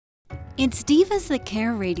It's Divas That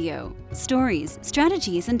Care Radio. Stories,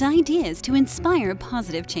 strategies, and ideas to inspire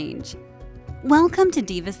positive change. Welcome to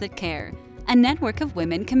Divas That Care, a network of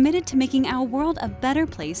women committed to making our world a better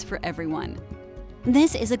place for everyone.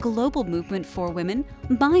 This is a global movement for women,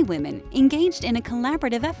 by women, engaged in a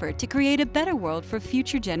collaborative effort to create a better world for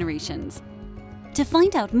future generations. To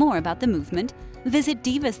find out more about the movement, visit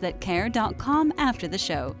divasthatcare.com after the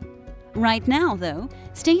show. Right now, though,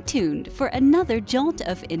 stay tuned for another jolt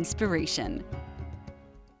of inspiration.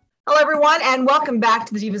 Hello, everyone, and welcome back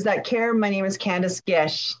to the Divas That Care. My name is Candace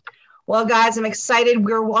Gish. Well, guys, I'm excited.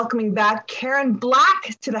 We're welcoming back Karen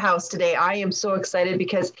Black to the house today. I am so excited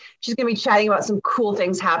because she's going to be chatting about some cool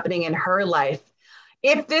things happening in her life.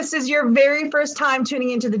 If this is your very first time tuning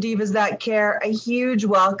into the Divas That Care, a huge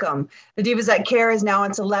welcome. The Divas That Care is now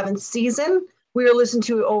in its 11th season. We are listened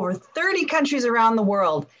to over 30 countries around the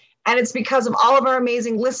world. And it's because of all of our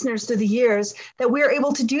amazing listeners through the years that we are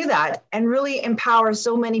able to do that and really empower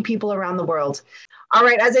so many people around the world. All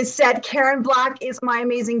right, as I said, Karen Black is my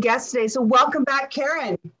amazing guest today. So welcome back,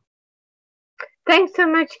 Karen. Thanks so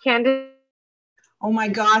much, Candace. Oh my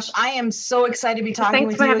gosh, I am so excited to be talking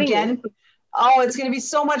with you again. Oh, it's going to be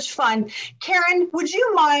so much fun. Karen, would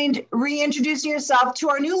you mind reintroducing yourself to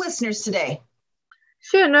our new listeners today?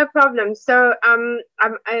 Sure, no problem. So I'm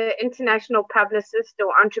an international publicist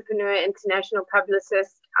or entrepreneur, international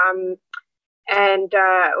publicist, and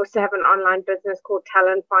also have an online business called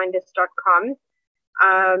talentfinders.com.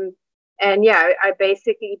 And yeah, I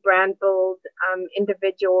basically brand build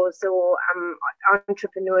individuals or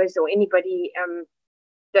entrepreneurs or anybody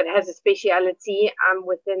that has a speciality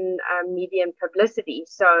within media and publicity.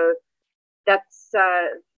 So that's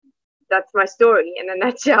my story in a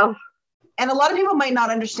nutshell. And a lot of people might not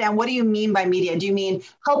understand, what do you mean by media? Do you mean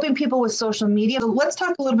helping people with social media? So let's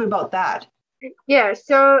talk a little bit about that. Yeah,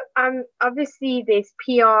 so obviously there's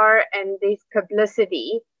PR and there's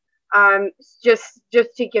publicity. Just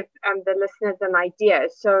to give the listeners an idea.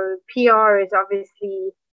 So PR is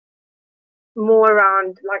obviously more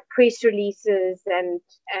around like press releases and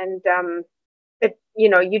it, you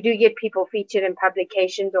know, you do get people featured in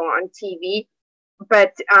publications or on TV,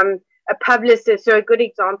 but a publicist, so a good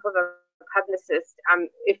example of a publicist,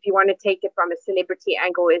 if you want to take it from a celebrity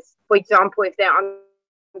angle, is, for example, if they're on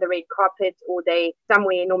the red carpet or they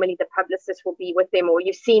somewhere, normally the publicist will be with them, or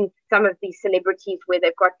you've seen some of these celebrities where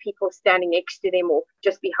they've got people standing next to them or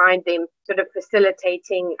just behind them, sort of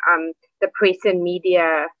facilitating the press and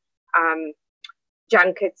media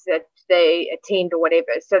junkets that they attend or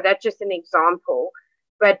whatever. So that's just an example.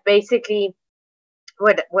 But basically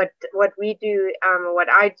what we do, what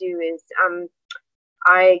I do is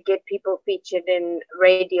I get people featured in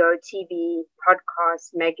radio, TV, podcasts,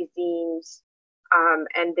 magazines,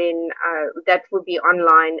 and then that would be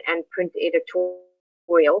online and print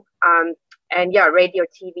editorial. And yeah, radio,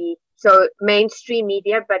 TV. So mainstream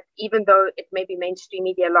media, but even though it may be mainstream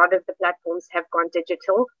media, a lot of the platforms have gone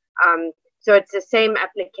digital. So it's the same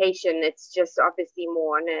application. It's just obviously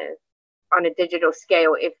more on a digital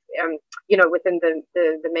scale, if you know, within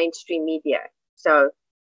the mainstream media. So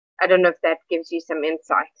I don't know if that gives you some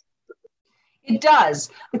insight. It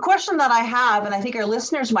does. The question that I have, and I think our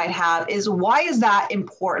listeners might have, is why is that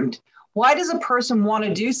important? Why does a person want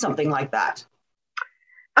to do something like that?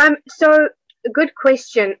 So a good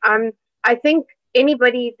question. I think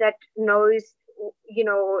anybody that knows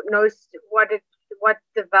what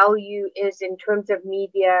the value is in terms of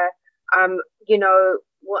media,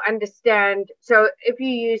 will understand. So if you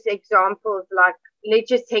use examples like, let's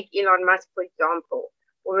just take Elon Musk, for example,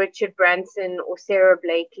 or Richard Branson or Sarah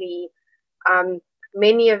Blakely,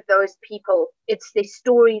 many of those people, it's the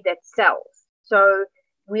story that sells. So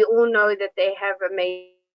we all know that they have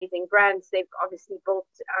amazing brands. They've obviously built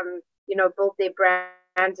their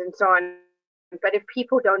brands and so on. But if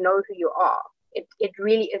people don't know who you are, it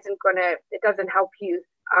really it doesn't help you.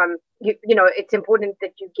 It's important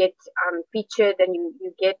that you get featured and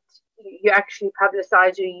you actually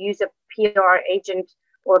publicize, or you use a PR agent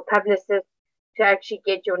or a publicist to actually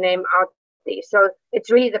get your name out there. So it's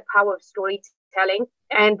really the power of storytelling.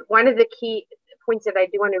 And one of the key points that I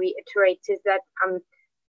do want to reiterate is that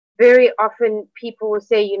very often people will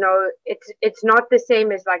say, it's not the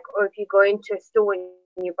same as like, if you go into a store and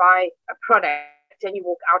you buy a product and you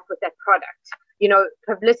walk out with that product.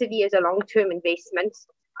 Publicity is a long-term investment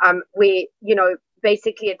where,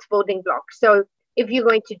 basically it's building blocks. So if you're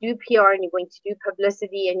going to do PR and you're going to do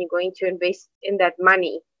publicity and you're going to invest in that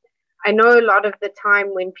money, I know a lot of the time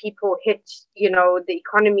when people hit, the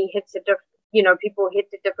economy hits people hit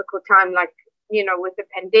a difficult time, like, with the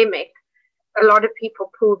pandemic, a lot of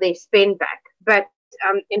people pull their spend back. But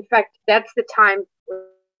in fact, that's the time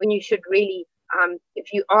when you should really,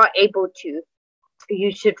 if you are able to,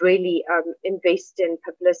 you should really invest in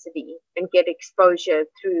publicity and get exposure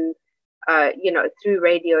through, through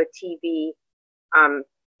radio, TV,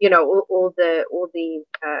 all the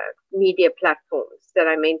media platforms that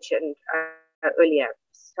I mentioned earlier,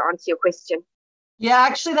 to answer your question. Yeah,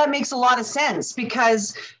 actually, that makes a lot of sense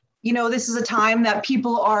because, this is a time that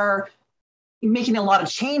people are making a lot of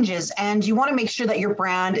changes and you want to make sure that your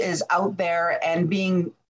brand is out there and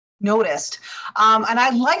being noticed. And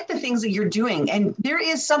I like the things that you're doing. And there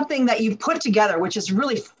is something that you've put together, which is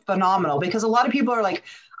really phenomenal because a lot of people are like,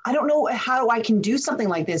 I don't know how I can do something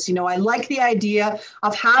like this. I like the idea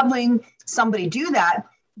of having somebody do that,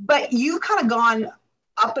 but you've kind of gone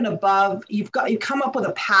up and above. You come up with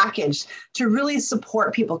a package to really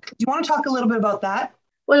support people. Do you want to talk a little bit about that?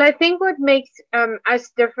 Well, I think what makes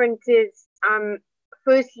us different is,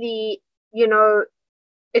 firstly,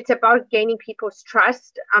 it's about gaining people's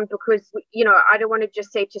trust, because, I don't want to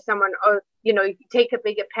just say to someone, you take a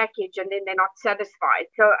bigger package and then they're not satisfied.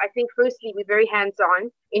 So I think firstly, we're very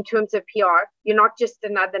hands-on in terms of PR. You're not just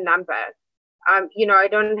another number. I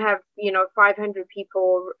don't have, 500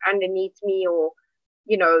 people underneath me or,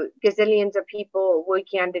 gazillions of people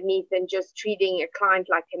working underneath and just treating a client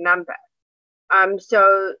like a number.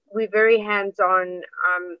 So we're very hands-on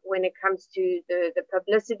when it comes to the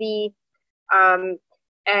publicity.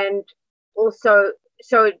 And also,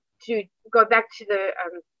 so to go back to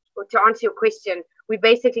to answer your question, we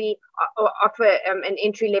basically offer an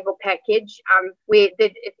entry-level package where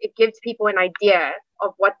it gives people an idea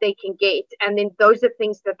of what they can get. And then those are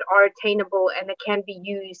things that are attainable and that can be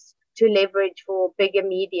used to leverage for bigger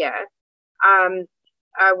media.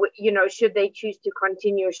 Should they choose to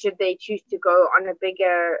continue, should they choose to go on a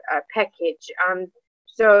bigger package.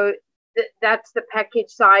 So that's the package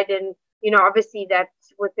side. And, obviously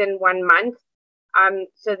that's within 1 month.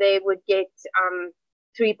 So they would get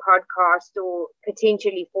 3 podcasts or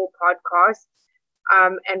potentially 4 podcasts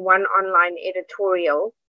and 1 online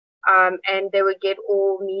editorial. And they would get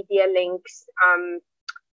all media links,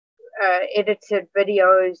 edited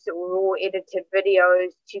videos or raw edited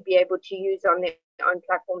videos to be able to use on their own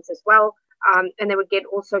platforms as well. And they would get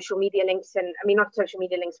all social media links and, not social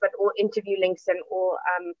media links, but all interview links and all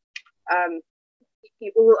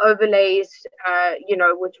overlays,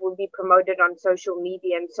 which will be promoted on social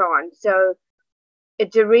media and so on. So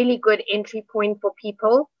it's a really good entry point for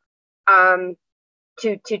people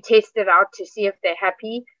to test it out to see if they're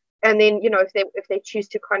happy. And then, if they choose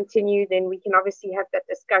to continue, then we can obviously have that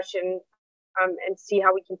discussion and see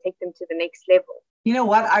how we can take them to the next level. You know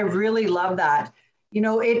what? I really love that.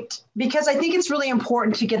 Because I think it's really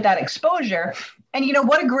important to get that exposure. And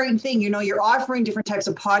what a great thing, you're offering different types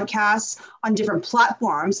of podcasts on different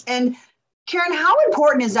platforms. And Karen, how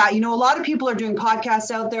important is that? A lot of people are doing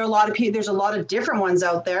podcasts out there. There's a lot of different ones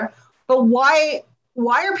out there, but why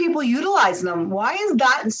are people utilizing them? Why is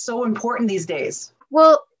that so important these days?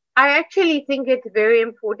 Well, I actually think it's very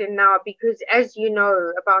important now because, as you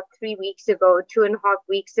know, about 3 weeks ago, 2.5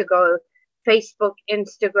 weeks ago, Facebook,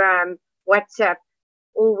 Instagram, WhatsApp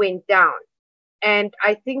all went down. And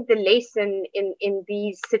I think the lesson in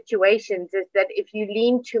these situations is that if you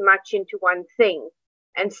lean too much into one thing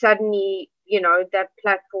and suddenly, that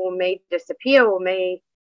platform may disappear or may,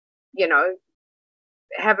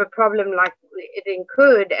 have a problem like it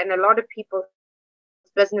incurred, and a lot of people's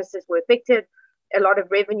businesses were affected. A lot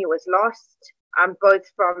of revenue was lost, both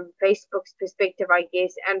from Facebook's perspective, I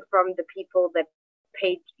guess, and from the people that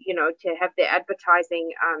paid, to have their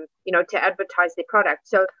advertising, to advertise their product.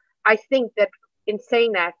 So I think that in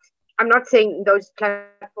saying that, I'm not saying those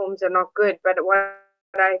platforms are not good, but what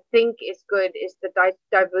I think is good is the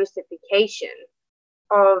diversification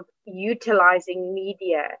of utilizing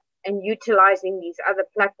media and utilizing these other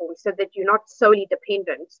platforms so that you're not solely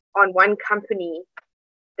dependent on one company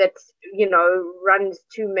that, runs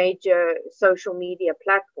 2 major social media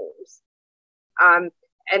platforms.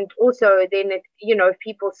 And also then, if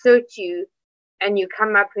people search you and you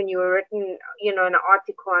come up and you were written, an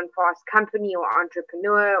article on Fast Company or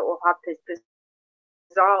Entrepreneur or Harper's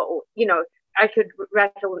Bazaar, or, I could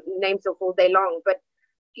rattle names off all day long, but,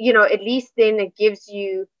 at least then it gives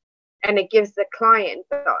you, and it gives the client,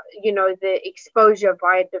 the exposure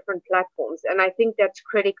via different platforms. And I think that's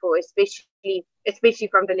critical, especially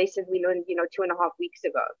from the lessons we learned, 2.5 weeks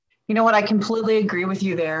ago. You know what? I completely agree with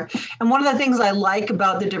you there. And one of the things I like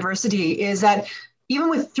about the diversity is that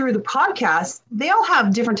even through the podcast, they all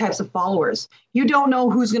have different types of followers. You don't know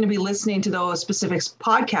who's going to be listening to those specific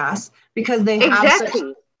podcasts because they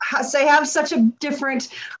have such a different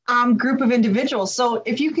group of individuals. So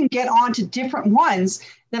if you can get on to different ones,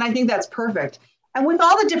 then I think that's perfect. And with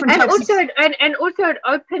all the different and types also of... and also it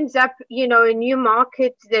opens up, you know, a new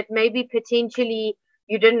market that maybe potentially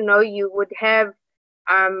you didn't know you would have,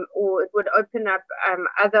 or it would open up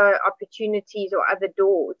other opportunities or other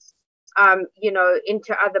doors, you know,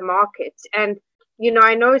 into other markets. And you know,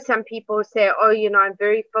 I know some people say, oh, you know, I'm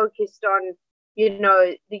very focused on, you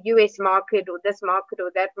know, the US market or this market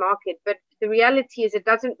or that market, but the reality is it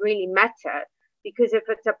doesn't really matter, because if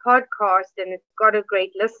it's a podcast and it's got a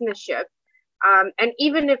great listenership, and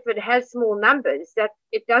even if it has small numbers, that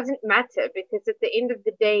it doesn't matter, because at the end of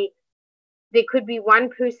the day, there could be one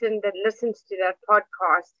person that listens to that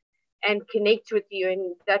podcast and connects with you,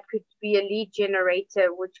 and that could be a lead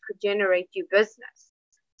generator, which could generate you business.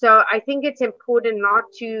 So I think it's important not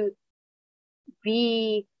to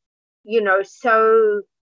be, you know, so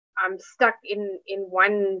stuck in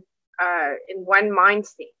one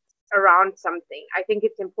mindset around something. I think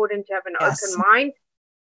it's important to have an open mind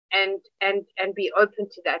and be open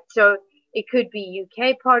to that. So it could be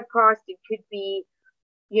UK podcast, it could be,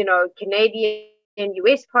 you know, Canadian and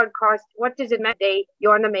US podcast. What does it matter?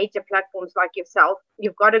 You're on the major platforms like yourself.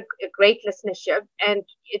 You've got a great listenership, and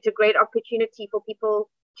it's a great opportunity for people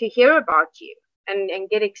to hear about you and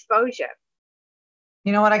get exposure.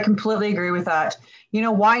 You know what? I completely agree with that. You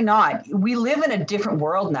know, why not? We live in a different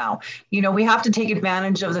world now. You know, we have to take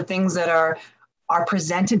advantage of the things that are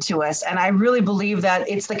presented to us. And I really believe that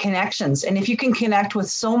it's the connections. And if you can connect with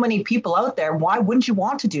so many people out there, why wouldn't you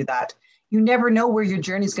want to do that? You never know where your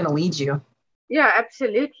journey is going to lead you. Yeah,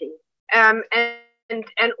 absolutely.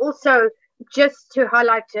 And also, just to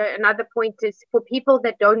highlight another point, is for people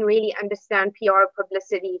that don't really understand PR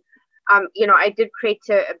publicity, you know, I did create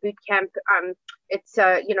a boot camp. It's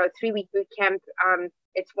a, you know, 3-week boot camp.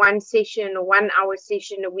 It's one session, a 1 hour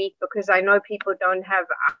session a week, because I know people don't have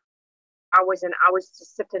hours and hours to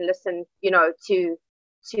sit and listen, you know, to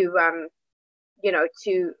you know,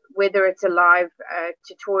 to whether it's a live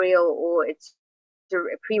tutorial or it's a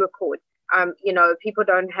pre-record. You know, people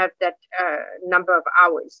don't have that number of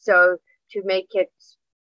hours. So to make it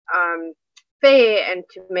fair and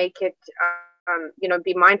to make it, you know,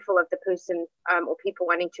 be mindful of the person or people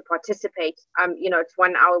wanting to participate, you know, it's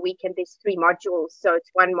 1 hour a week, and there's 3 modules. So it's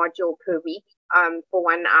 1 module per week for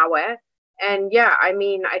 1 hour. And yeah, I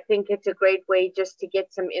mean, I think it's a great way just to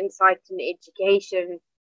get some insight and education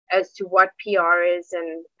as to what PR is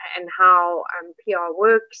and how PR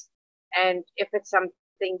works, and if it's something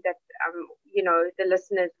that you know, the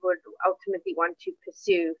listeners would ultimately want to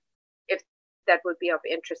pursue, if that would be of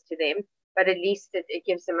interest to them. But at least it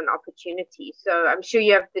gives them an opportunity. So I'm sure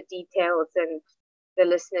you have the details, and the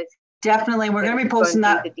listeners definitely, we're going to be posting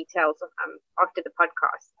that, the details after the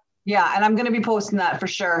podcast. Yeah, and I'm going to be posting that for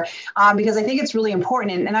sure, because I think it's really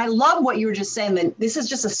important. And I love what you were just saying, that this is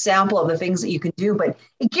just a sample of the things that you can do, but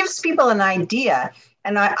it gives people an idea.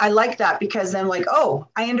 And I like that, because then like, oh,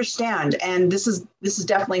 I understand. And this is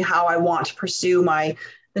definitely how I want to pursue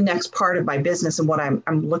the next part of my business and what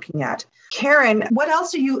I'm looking at. Karen, what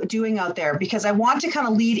else are you doing out there? Because I want to kind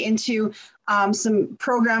of lead into some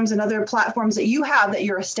programs and other platforms that you have that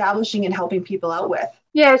you're establishing and helping people out with.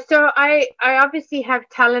 Yeah, so I obviously have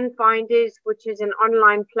Talent Finders, which is an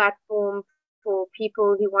online platform for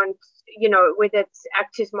people who want, you know, whether it's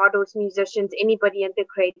actors, models, musicians, anybody in the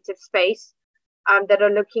creative space that are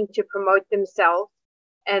looking to promote themselves.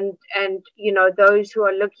 And you know, those who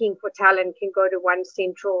are looking for talent can go to one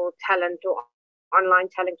central talent or online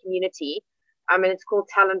talent community, and it's called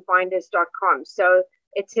talentfinders.com. So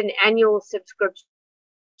it's an annual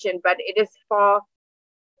subscription, but it is far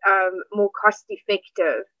more cost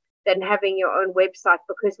effective than having your own website,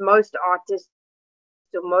 because most artists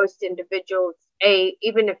or most individuals,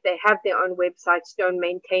 even if they have their own websites, don't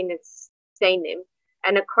maintain and sustain them,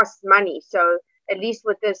 and it costs money. So at least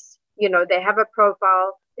with this, you know, they have a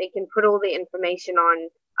profile, they can put all the information on,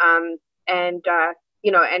 and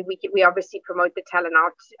you know, and we obviously promote the talent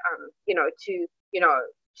out, you know,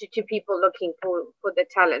 to people looking for the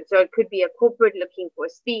talent. So it could be a corporate looking for a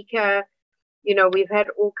speaker. You know, we've had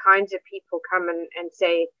all kinds of people come and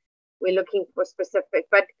say, we're looking for specific,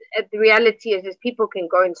 but the reality is people can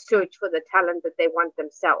go and search for the talent that they want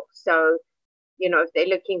themselves. So, you know, if they're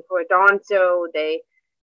looking for a dancer, or they,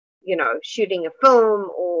 you know, shooting a film,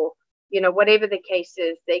 or, you know, whatever the case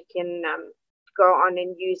is, they can go on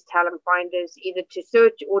and use Talent Finders either to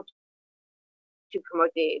search or to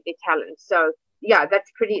promote their talent. So yeah,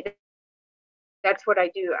 that's what I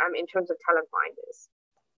do in terms of Talent Finders.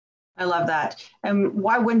 I love that. And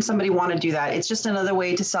why wouldn't somebody want to do that? It's just another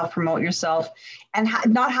way to self-promote yourself and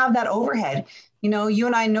not have that overhead. You know, you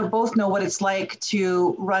and I both know what it's like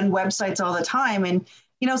to run websites all the time. And,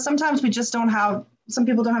 you know, sometimes we just don't have some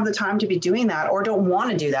people don't have the time to be doing that or don't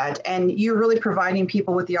want to do that. And you're really providing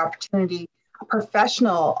people with the opportunity, a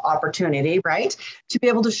professional opportunity, right? To be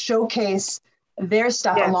able to showcase their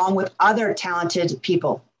stuff along with other talented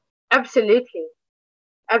people. Absolutely.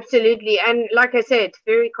 Absolutely. And like I said, it's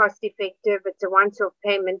very cost effective. It's a once-off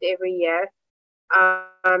payment every year.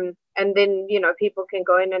 And then, you know, people can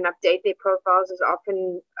go in and update their profiles as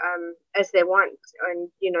often as they want and,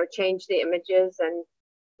 you know, change their images and,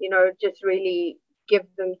 you know, just really give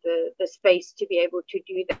them the space to be able to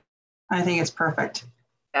do that. I think it's perfect.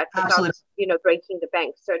 Absolutely. Without, you know, breaking the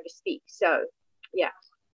bank, so to speak. So, yeah.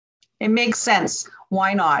 It makes sense.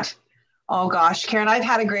 Why not? Oh gosh, Karen, I've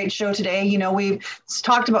had a great show today. You know, we've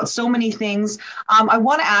talked about so many things. I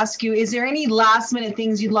want to ask you, is there any last minute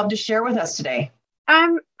things you'd love to share with us today?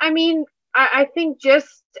 I mean, I think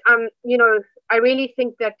just, you know, I really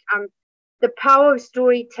think that the power of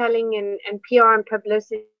storytelling and PR and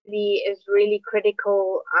publicity is really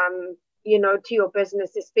critical, you know, to your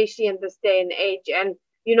business, especially in this day and age. And,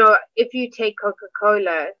 you know, if you take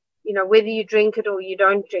Coca-Cola, you know, whether you drink it or you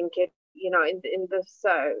don't drink it, you know, in this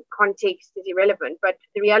context is irrelevant. But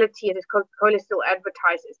the reality is Coca-Cola still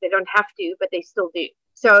advertises. They don't have to, but they still do.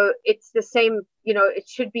 So it's the same, you know, it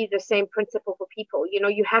should be the same principle for people. You know,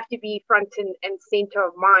 you have to be front and center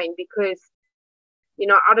of mind because, you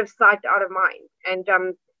know, out of sight, out of mind.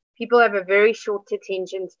 And people have a very short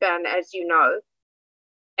attention span, as you know.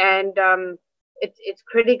 And it's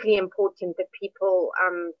critically important that people,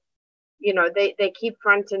 you know, they keep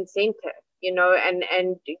front and center, you know,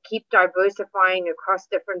 and keep diversifying across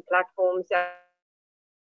different platforms.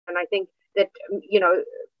 And I think that, you know,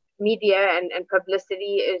 media and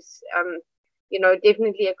publicity is, you know,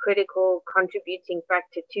 definitely a critical contributing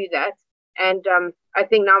factor to that. And I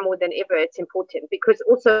think now more than ever, it's important because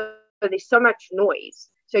also there's so much noise.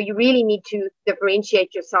 So you really need to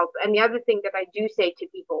differentiate yourself. And the other thing that I do say to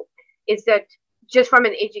people is that just from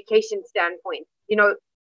an education standpoint, you know,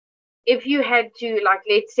 if you had to, like,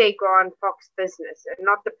 let's say, go on Fox Business, and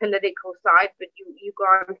not the political side, but you go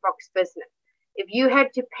on Fox Business. If you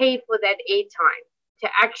had to pay for that airtime to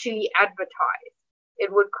actually advertise,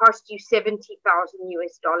 it would cost you $70,000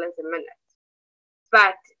 a minute.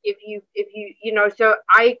 But if you you know, so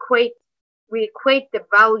we equate the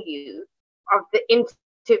value of the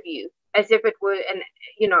interview as if it were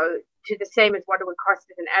you know, to the same as what it would cost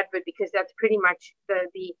as an advert, because that's pretty much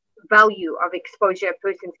the value of exposure a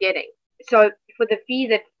person's getting. So for the fee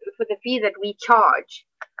that we charge,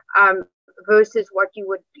 versus what you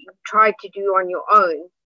would try to do on your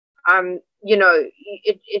own, you know,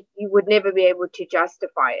 you would never be able to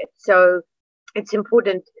justify it. So it's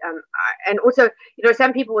important. And also, you know,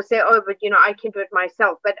 some people will say, oh, but, you know, I can do it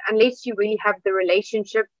myself. But unless you really have the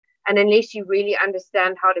relationship and unless you really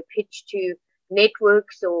understand how to pitch to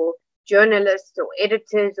networks or journalists or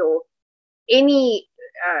editors or any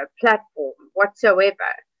platform whatsoever,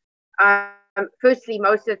 firstly,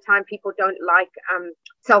 most of the time people don't like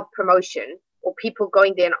self-promotion or people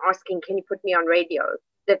going there and asking, can you put me on radio?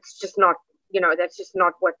 That's just not, you know, that's just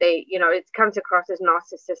not what they, you know, it comes across as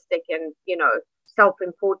narcissistic and, you know,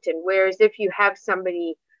 self-important. Whereas if you have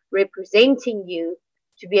somebody representing you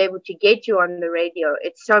to be able to get you on the radio,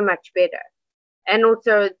 it's so much better. And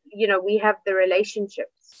also, you know, we have the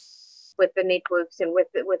relationships with the networks and with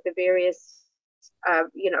the various,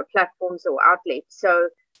 you know, platforms or outlets. So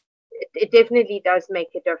it definitely does make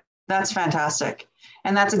a difference. That's fantastic.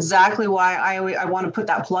 And that's exactly why I want to put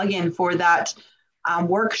that plug in for that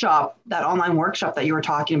workshop, that online workshop that you were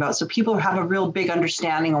talking about. So people have a real big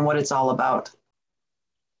understanding on what it's all about.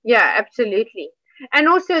 Yeah, absolutely. And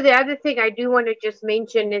also the other thing I do want to just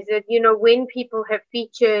mention is that, you know, when people have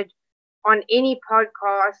featured on any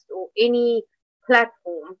podcast or any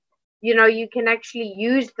platform, you know, you can actually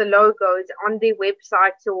use the logos on their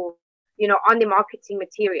websites or, you know, on the marketing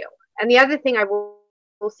material. And the other thing I will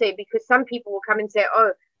say, because some people will come and say,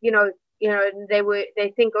 oh, you know,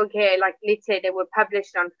 they think, okay, like let's say they were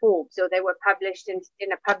published on Forbes or they were published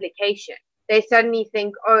in a publication. They suddenly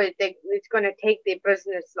think, oh, it's going to take their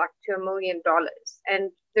business like to $1 million.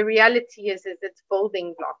 And the reality is it's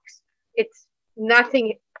building blocks. It's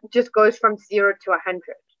nothing, just goes from 0 to 100.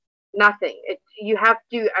 Nothing. You have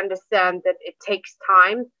to understand that it takes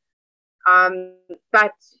time,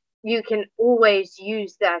 but you can always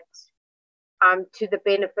use that to the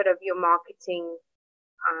benefit of your marketing,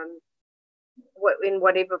 in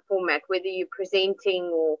whatever format, whether you're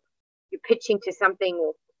presenting or you're pitching to something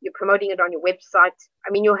or you're promoting it on your website. I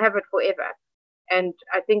mean, you'll have it forever. And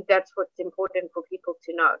I think that's what's important for people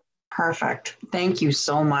to know. Perfect. Thank you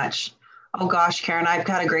so much. Oh gosh, Karen, I've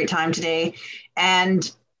had a great time today.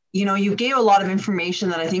 And You gave a lot of information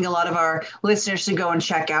that I think a lot of our listeners should go and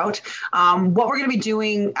check out. What we're going to be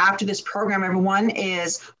doing after this program, everyone,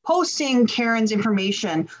 is posting Karen's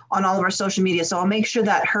information on all of our social media. So I'll make sure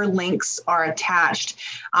that her links are attached.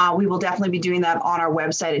 We will definitely be doing that on our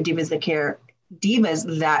website at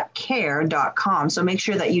divasthatcare.com. So make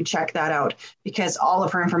sure that you check that out because all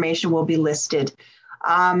of her information will be listed.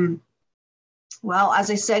 Well, as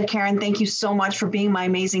I said, Karen, thank you so much for being my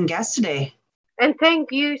amazing guest today. And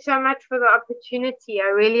thank you so much for the opportunity. I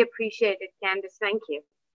really appreciate it, Candace. Thank you.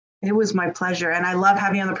 It was my pleasure. And I love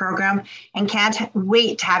having you on the program and can't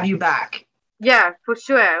wait to have you back. Yeah, for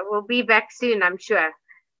sure. We'll be back soon, I'm sure.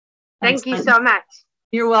 Thank you so much.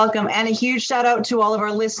 You're welcome. And a huge shout out to all of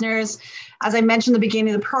our listeners. As I mentioned at the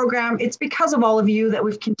beginning of the program, it's because of all of you that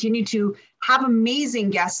we've continued to have amazing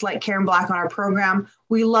guests like Karen Black on our program.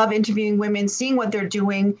 We love interviewing women, seeing what they're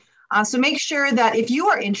doing. So make sure that if you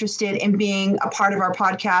are interested in being a part of our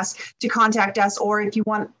podcast, to contact us, or if you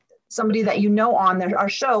want somebody that you know on our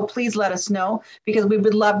show, please let us know because we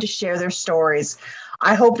would love to share their stories.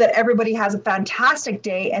 I hope that everybody has a fantastic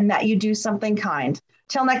day and that you do something kind.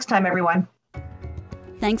 Till next time, everyone.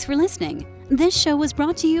 Thanks for listening. This show was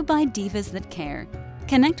brought to you by Divas That Care.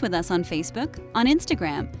 Connect with us on Facebook, on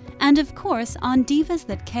Instagram, and of course on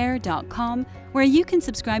divasthatcare.com, where you can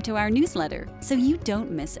subscribe to our newsletter so you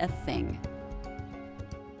don't miss a thing.